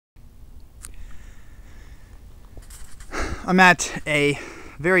I'm at a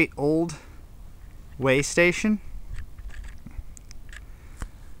very old way station.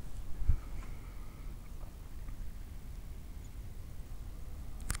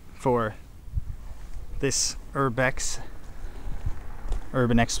 For this Urbex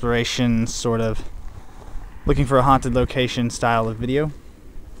urban exploration sort of looking for a haunted location style of video.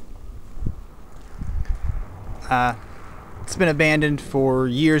 It's been abandoned for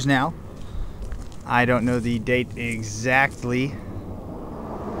years now. I don't know the date exactly,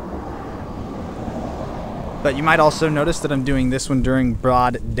 but you might also notice that I'm doing this one during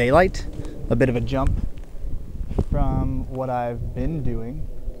broad daylight, a bit of a jump from what I've been doing.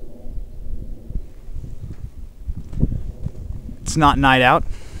 It's not night out,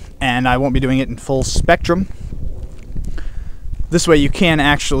 and I won't be doing it in full spectrum. This way you can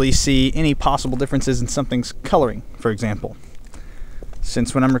actually see any possible differences in something's coloring, for example.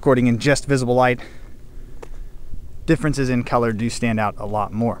 Since when I'm recording in just visible light, differences in color do stand out a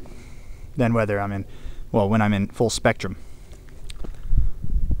lot more than when I'm in full spectrum.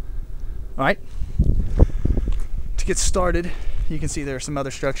 Alright, to get started, you can see there are some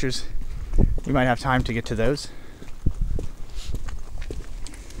other structures. We might have time to get to those.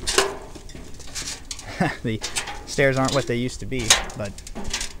 The stairs aren't what they used to be, but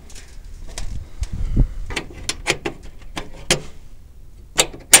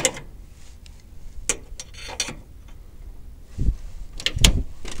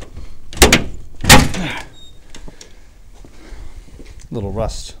little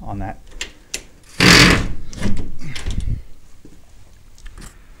rust on that.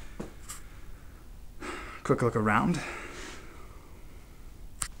 Quick look around.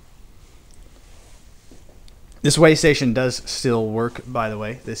 This way station does still work, by the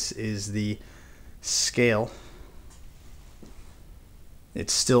way. This is the scale.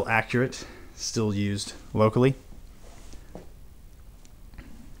 It's still accurate, still used locally.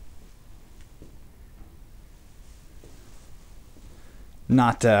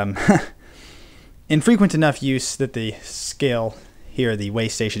 Not infrequent enough use that the scale here, the way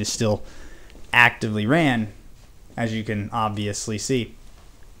station, is still actively ran, as you can obviously see.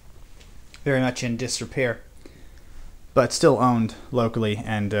 Very much in disrepair, but still owned locally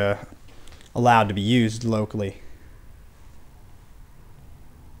and allowed to be used locally.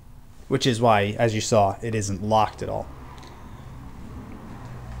 Which is why, as you saw, it isn't locked at all.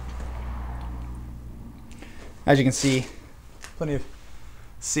 As you can see, plenty of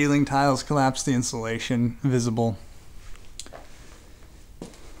ceiling tiles collapsed, the insulation visible.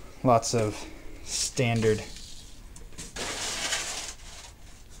 Lots of standard.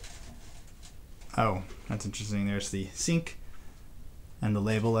 Oh, that's interesting. There's the sink and the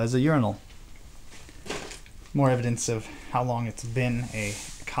label as a urinal. More evidence of how long it's been a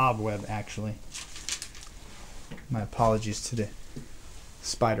cobweb, actually. My apologies to the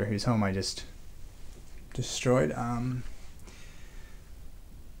spider whose home I just destroyed.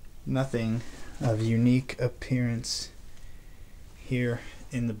 Nothing of unique appearance here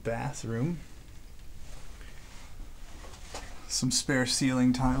in the bathroom. Some spare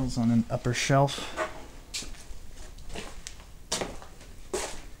ceiling tiles on an upper shelf.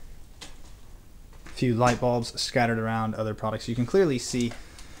 A few light bulbs scattered around, other products. You can clearly see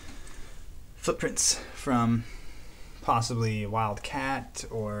footprints from possibly a wild cat,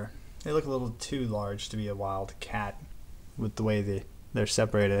 or they look a little too large to be a wild cat with the way they're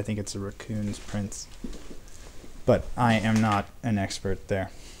separated. I think it's a raccoon's prints, but I am not an expert there.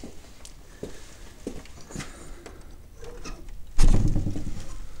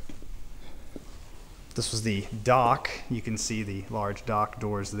 This was the dock. You can see the large dock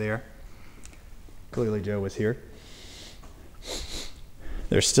doors there. Clearly Joe was here.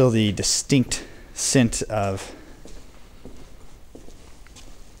 There's still the distinct scent of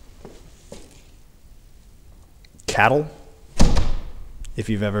cattle. If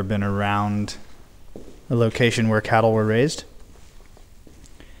you've ever been around a location where cattle were raised.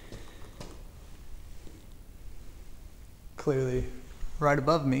 Clearly, right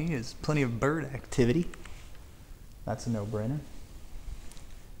above me is plenty of bird activity. That's a no-brainer.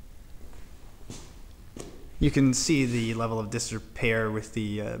 You can see the level of disrepair with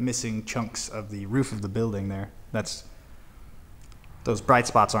the missing chunks of the roof of the building there. Those bright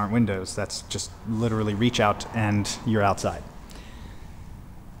spots aren't windows. That's just literally reach out and you're outside.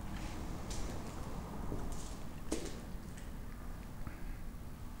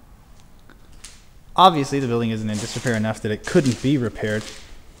 Obviously, the building isn't in disrepair enough that it couldn't be repaired.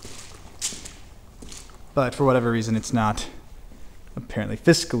 But for whatever reason, it's not apparently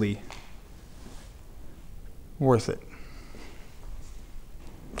fiscally worth it.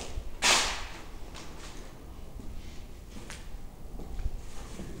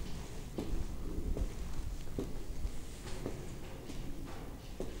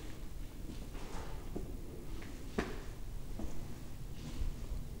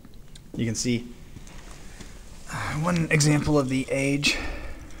 You can see one example of the age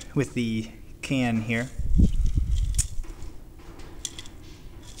with the can here.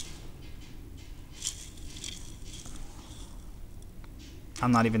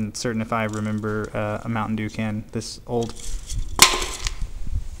 I'm not even certain if I remember a Mountain Dew can this old.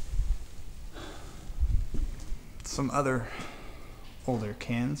 Some other older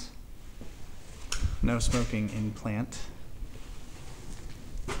cans. No smoking in plant.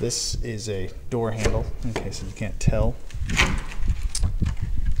 This is a door handle, in case you can't tell,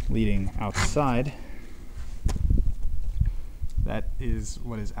 leading outside. That is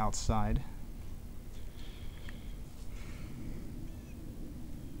what is outside.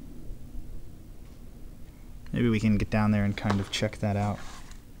 Maybe we can get down there and kind of check that out.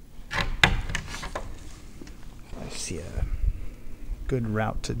 I see a good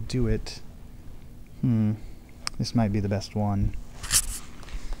route to do it. This might be the best one.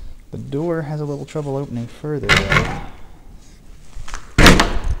 The door has a little trouble opening further though.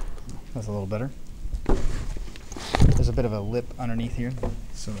 That's a little better. There's a bit of a lip underneath here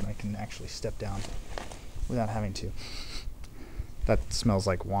so that I can actually step down without having to. That smells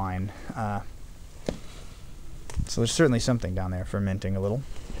like wine. So there's certainly something down there fermenting a little.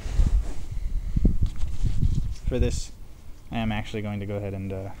 For this, I am actually going to go ahead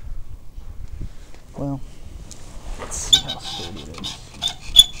and, well, let's see how sturdy it is.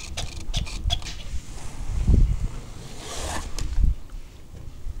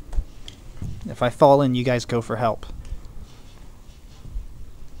 If I fall in, you guys go for help.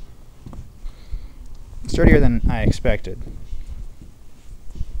 Sturdier than I expected.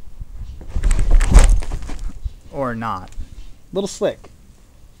 Or not. Little slick.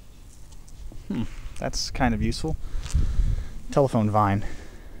 That's kind of useful. Telephone vine.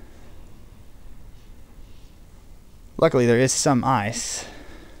 Luckily there is some ice.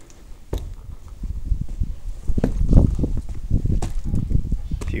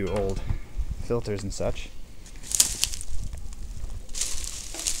 A few old filters and such.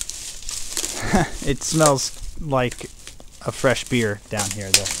 It smells like a fresh beer down here.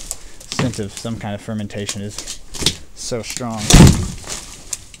 The scent of some kind of fermentation is so strong.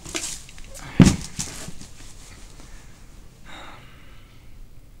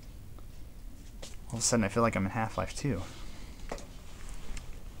 All of a sudden I feel like I'm in Half-Life 2.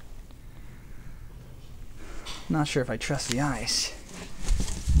 Not sure if I trust the ice.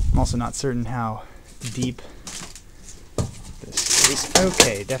 I'm also not certain how deep this is.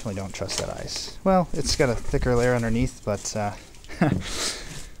 Okay, definitely don't trust that ice. Well, it's got a thicker layer underneath, but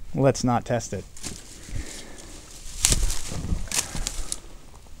let's not test it.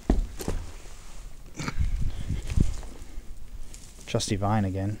 Trusty vine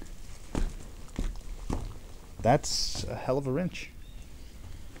again. That's a hell of a wrench.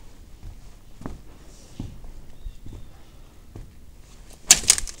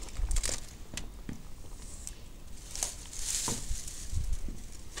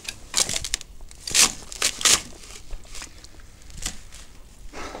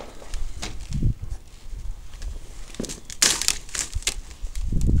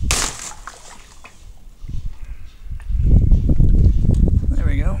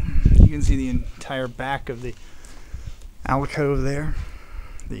 You can see the entire back of the alcove there,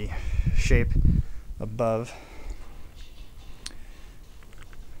 the shape above.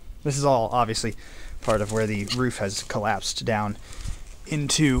 This is all obviously part of where the roof has collapsed down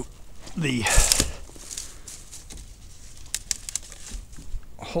into the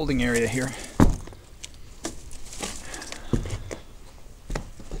holding area here.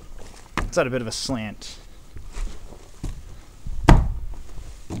 It's at a bit of a slant.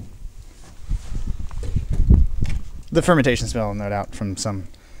 The fermentation smell, no doubt, from some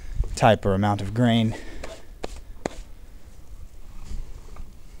type or amount of grain.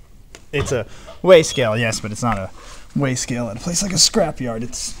 It's a weigh scale, yes, but it's not a weigh scale at a place like a scrapyard.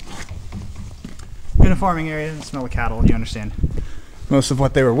 It's in a farming area, the smell of cattle, you understand. Most of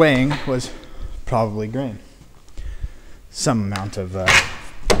what they were weighing was probably grain. Some amount of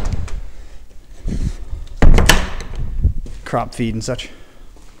crop feed and such.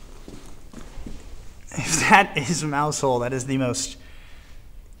 If that is a mouse hole, that is the most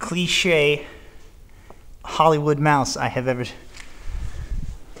cliche Hollywood mouse I have ever...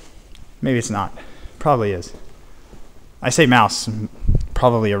 Maybe it's not. Probably is. I say mouse,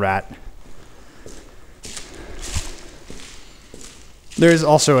 probably a rat. There is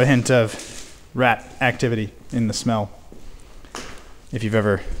also a hint of rat activity in the smell, if you've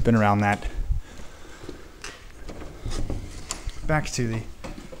ever been around that. Back to the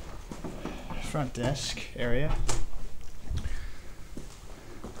front desk area.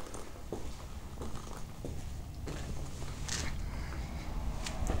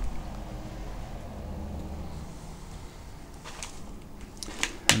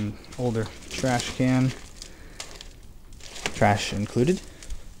 older trash can, trash included.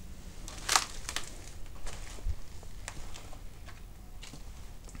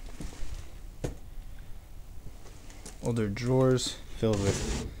 Older drawers filled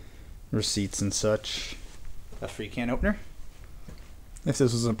with receipts and such. A free can opener. If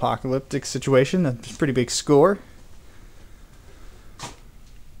this was an apocalyptic situation, that's a pretty big score.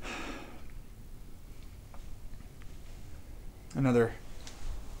 Another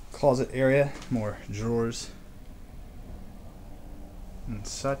closet area, more drawers and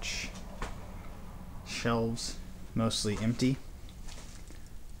such. Shelves mostly empty.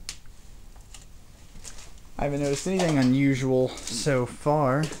 I haven't noticed anything unusual so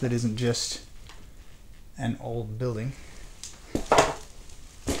far that isn't just an old building.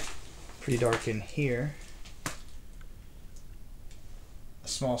 Pretty dark in here. A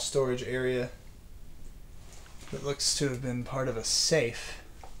small storage area that looks to have been part of a safe.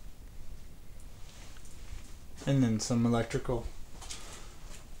 And then some electrical.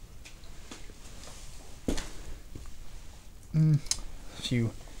 An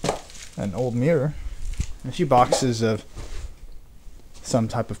old mirror. A few boxes of some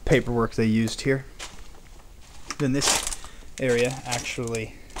type of paperwork they used here. Then this area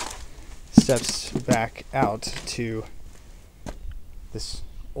actually steps back out to this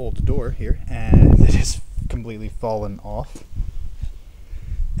old door here, and it has completely fallen off.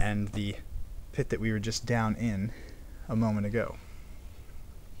 And the pit that we were just down in a moment ago.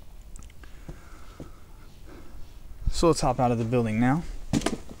 So let's hop out of the building now.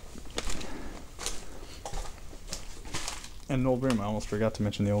 And an old room. I almost forgot to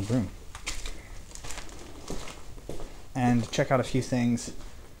mention the old room. And check out a few things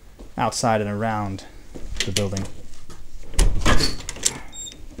outside and around the building.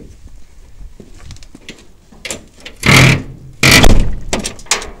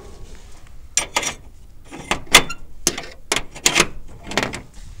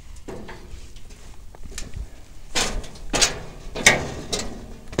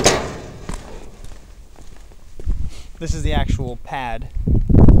 This is the actual pad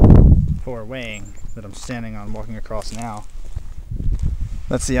for weighing that I'm standing on, walking across now.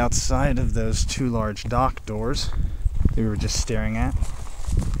 That's the outside of those two large dock doors that we were just staring at.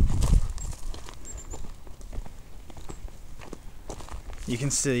 You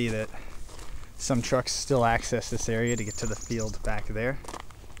can see that some trucks still access this area to get to the field back there.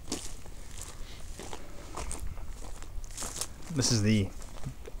 This is the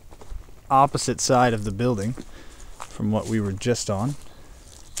opposite side of the building from what we were just on.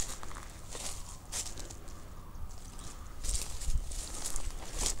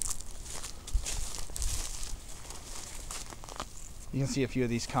 You can see a few of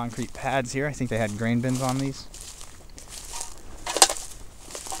these concrete pads here. I think they had grain bins on these.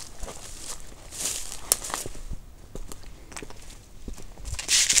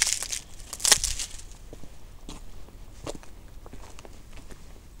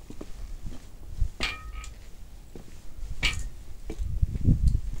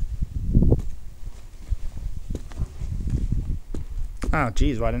 Oh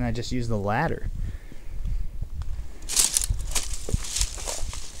geez, why didn't I just use the ladder?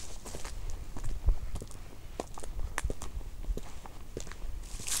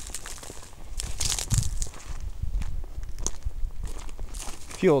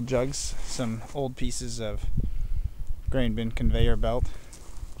 A few old jugs, some old pieces of grain bin conveyor belt,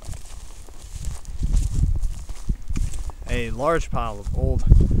 a large pile of old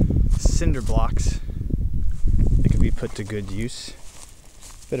cinder blocks that could be put to good use.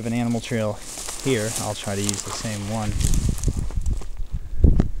 Bit of an animal trail here. I'll try to use the same one.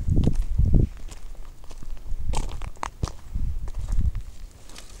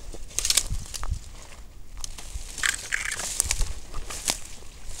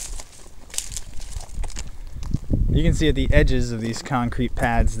 You can see at the edges of these concrete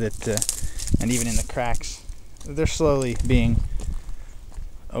pads that, and even in the cracks, they're slowly being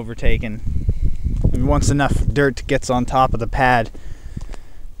overtaken. And once enough dirt gets on top of the pad,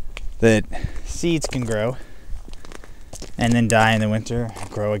 that seeds can grow and then die in the winter,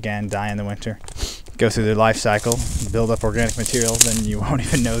 grow again, die in the winter, go through their life cycle, build up organic material, then you won't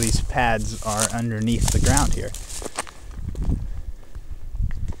even know these pads are underneath the ground here.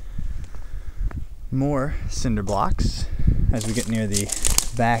 More cinder blocks as we get near the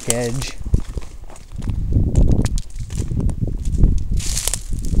back edge.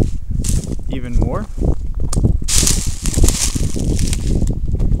 Even more.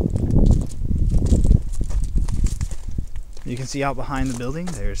 You can see out behind the building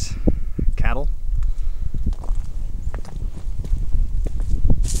there's cattle.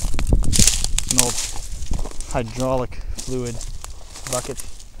 hydraulic fluid bucket.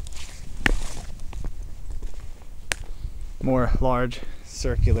 More large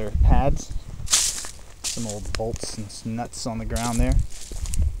circular pads. Some old bolts and some nuts on the ground there.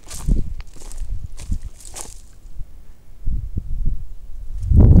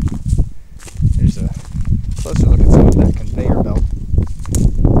 Here's a closer look at some of that conveyor belt.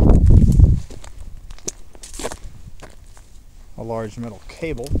 A large metal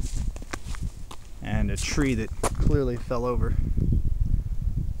cable and a tree that clearly fell over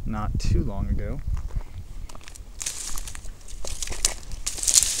not too long ago.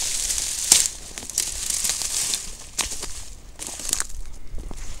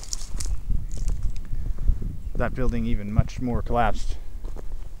 That building even much more collapsed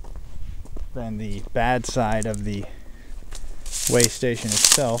than the bad side of the way station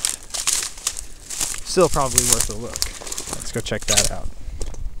itself. Still probably worth a look. Let's go check that out.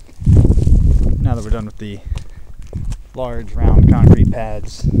 Now that we're done with the large round concrete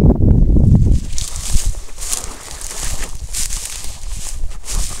pads.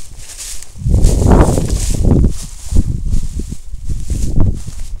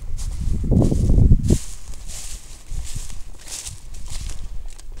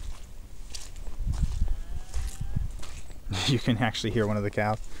 You can actually hear one of the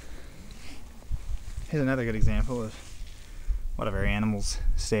cows. Here's another good example of what other animals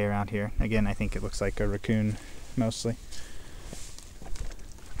stay around here. Again, I think it looks like a raccoon mostly.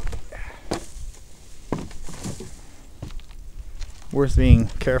 Worth being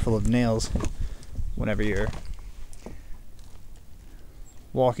careful of nails whenever you're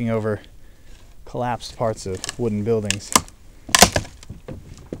walking over collapsed parts of wooden buildings.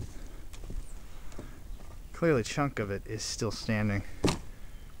 Clearly a chunk of it is still standing.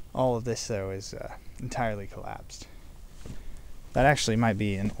 All of this though is entirely collapsed. That actually might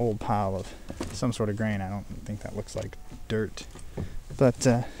be an old pile of some sort of grain. I don't think that looks like dirt. But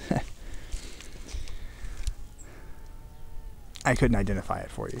I couldn't identify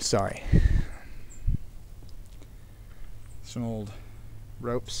it for you, sorry. Some old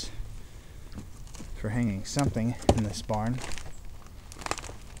ropes for hanging something in this barn.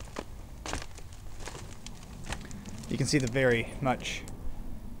 You can see the very much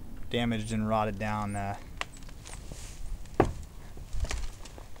damaged and rotted down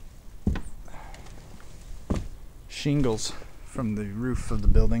shingles from the roof of the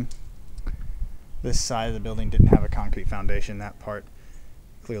building. This side of the building didn't have a concrete foundation. That part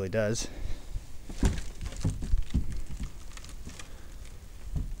clearly does.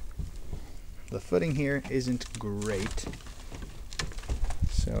 The footing here isn't great,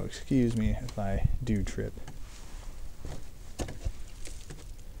 so excuse me if I do trip.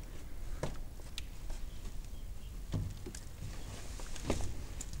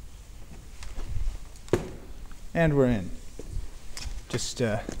 And we're in. Just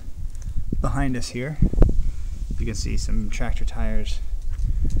behind us here, you can see some tractor tires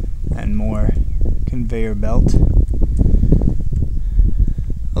and more conveyor belt.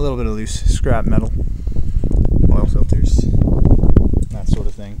 A little bit of loose scrap metal, oil filters, that sort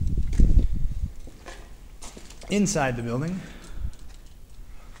of thing. Inside the building,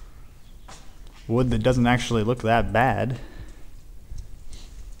 wood that doesn't actually look that bad.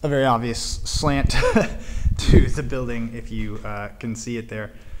 A very obvious slant to the building if you can see it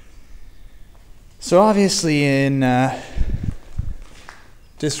there. So obviously in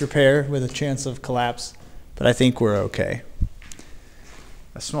disrepair with a chance of collapse, but I think we're okay.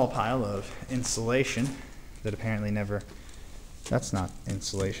 A small pile of insulation that apparently never, that's not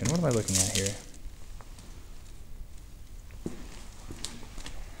insulation. What am I looking at here?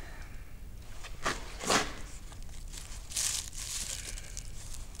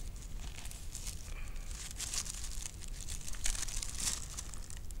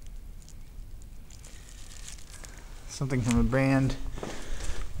 Something from a brand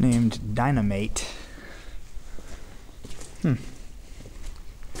named Dynamite.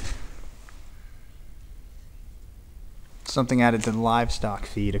 Something added to the livestock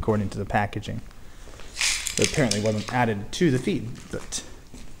feed according to the packaging. It apparently wasn't added to the feed, but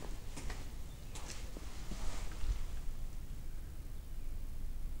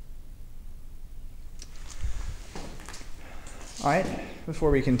alright,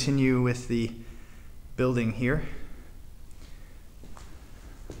 before we continue with the building here,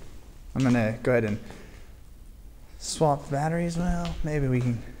 I'm going to go ahead and swap batteries. Well, maybe we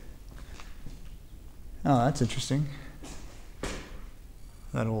can... Oh, that's interesting.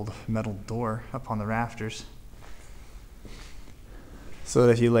 That old metal door up on the rafters. So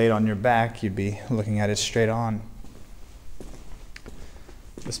that if you laid on your back, you'd be looking at it straight on.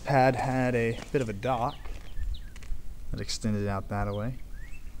 This pad had a bit of a dock that extended out that way.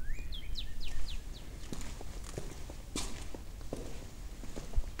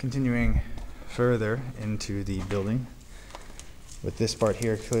 Continuing further into the building, with this part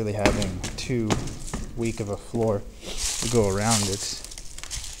here clearly having too weak of a floor to go around it.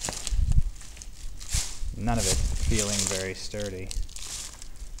 None of it feeling very sturdy.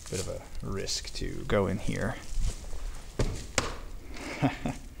 Bit of a risk to go in here.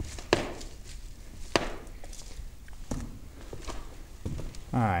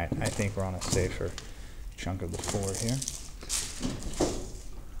 Alright, I think we're on a safer chunk of the floor here.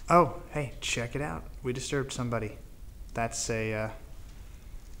 Oh, hey, check it out. We disturbed somebody. That's a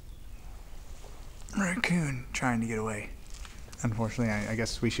raccoon trying to get away. Unfortunately, I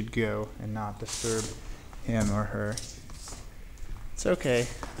guess we should go and not disturb him or her. It's okay.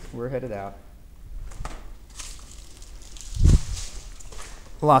 We're headed out.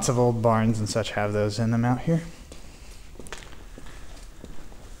 Lots of old barns and such have those in them out here.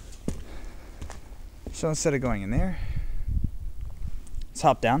 So instead of going in there, let's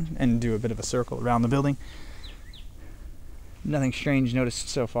hop down and do a bit of a circle around the building. Nothing strange noticed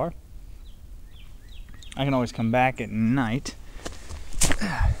so far. I can always come back at night.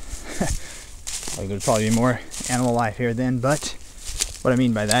 There'd probably be more animal life here then, but what I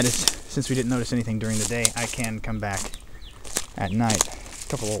mean by that is, since we didn't notice anything during the day, I can come back at night. A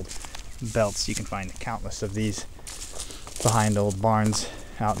couple old belts. You can find countless of these behind old barns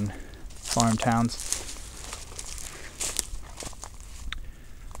out in farm towns.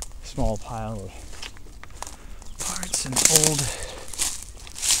 Small pile of parts, an old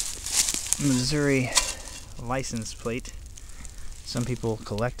Missouri license plate. Some people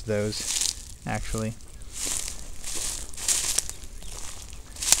collect those, actually.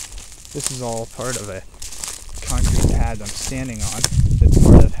 This is all part of a concrete pad I'm standing on that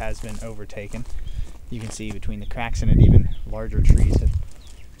part of has been overtaken. You can see between the cracks in it, even larger trees have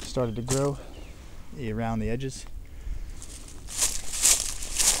started to grow around the edges.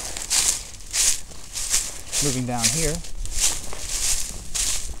 Moving down here,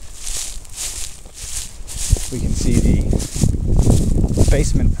 we can see the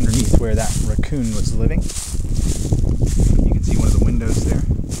basement underneath where that raccoon was living. You can see one of the windows there.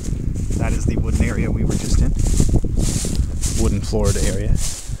 That is the wooden area we were just in. Wooden floored area.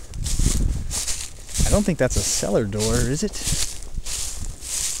 I don't think that's a cellar door, is it?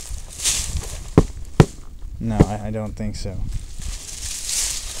 No, I don't think so.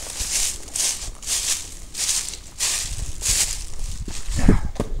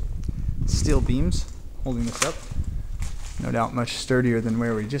 Steel beams holding this up. No doubt much sturdier than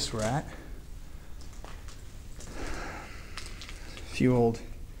where we just were at. A few old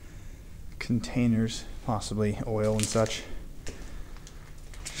containers, possibly oil and such.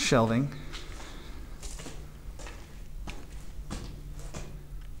 Shelving.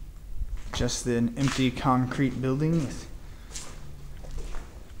 Just an empty concrete building with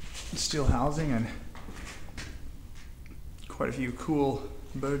steel housing and quite a few cool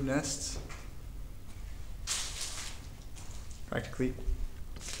bird nests. Practically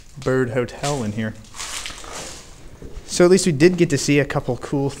bird hotel in here. So at least we did get to see a couple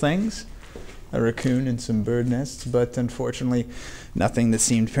cool things. A raccoon and some bird nests, but unfortunately nothing that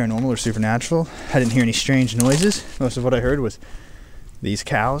seemed paranormal or supernatural. I didn't hear any strange noises. Most of what I heard was these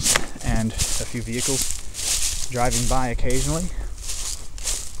cows and a few vehicles driving by occasionally.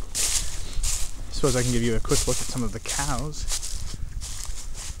 Suppose I can give you a quick look at some of the cows.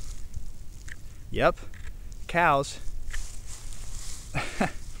 Yep, cows.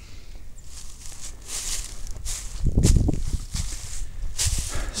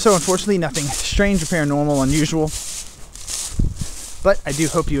 So unfortunately nothing strange or paranormal, unusual, but I do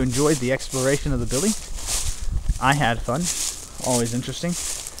hope you enjoyed the exploration of the building. I had fun, always interesting,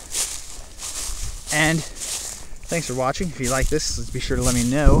 and thanks for watching. If you like this, be sure to let me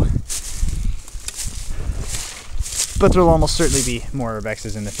know, but there will almost certainly be more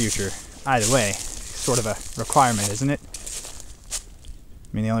Urbexes in the future. Either way, sort of a requirement, isn't it?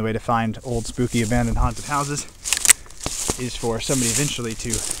 I mean, the only way to find old, spooky, abandoned, haunted houses is for somebody eventually to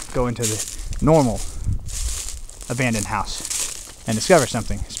go into the normal abandoned house and discover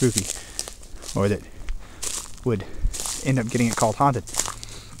something spooky, or that would end up getting it called haunted.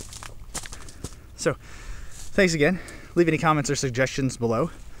 So, thanks again. Leave any comments or suggestions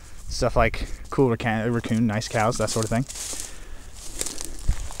below. Stuff like cool raccoon, nice cows, that sort of thing.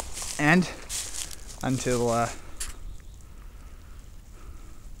 And until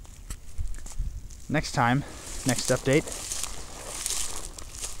next time, next update,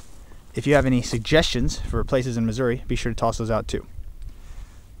 if you have any suggestions for places in Missouri, be sure to toss those out too.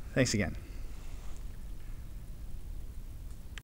 Thanks again.